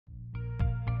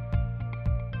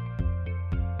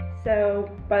So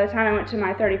by the time I went to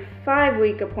my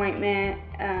 35-week appointment,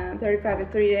 35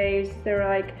 and 3 days, they were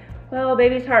like, well,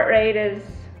 baby's heart rate is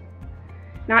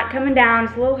not coming down,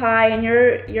 it's a little high, and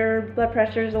your blood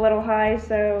pressure is a little high,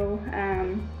 so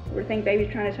we think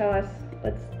baby's trying to tell us,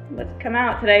 let's come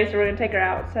out today, so we're gonna take her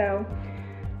out. So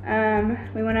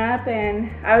we went up, and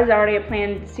I was already a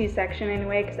planned C-section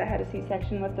anyway, because I had a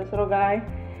C-section with this little guy.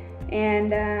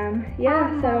 And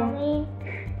yeah, so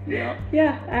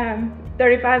yeah,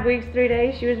 35 weeks, 3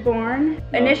 days, she was born.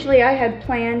 Initially, I had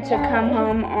planned to come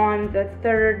home on the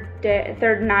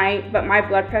third night, but my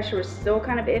blood pressure was still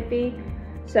kind of iffy.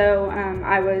 So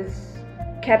I was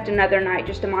kept another night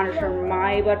just to monitor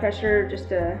my blood pressure, just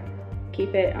to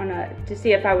keep it on to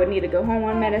see if I would need to go home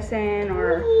on medicine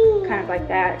or kind of like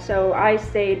that. So I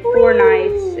stayed 4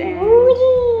 nights and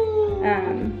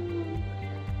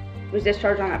was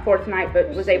discharged on that 4th night, but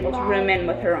was able to room in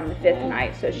with her on the 5th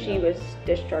night. So she was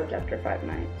discharged after 5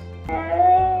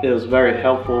 nights. It was very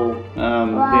helpful being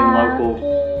local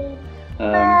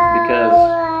because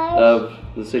of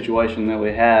the situation that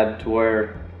we had, to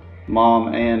where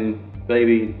mom and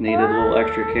baby needed a little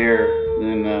extra care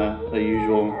than a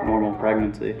usual normal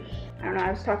pregnancy. I don't know,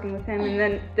 I was talking with him, and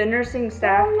then the nursing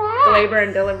staff, the labor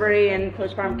and delivery and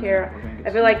postpartum care, I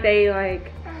feel like they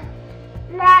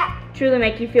truly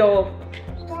make you feel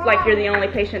like you're the only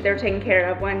patient they're taking care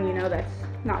of, when you know that's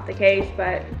not the case.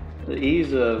 But the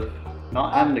ease of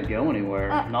not having to go anywhere,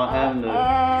 not having to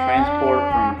transport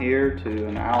from here to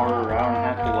an hour or hour and a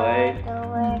half away,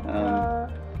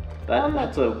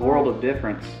 that's a world of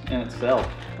difference in itself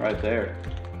right there.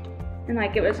 And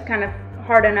like, it was kind of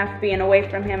hard enough being away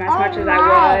from him as much as I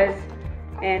was,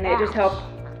 and it just helped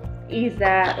ease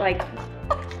that, like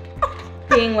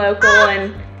being local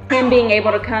and him being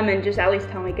able to come and just at least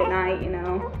tell me goodnight, you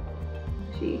know.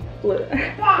 She blew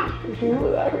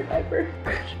out her diaper.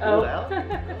 She blew out?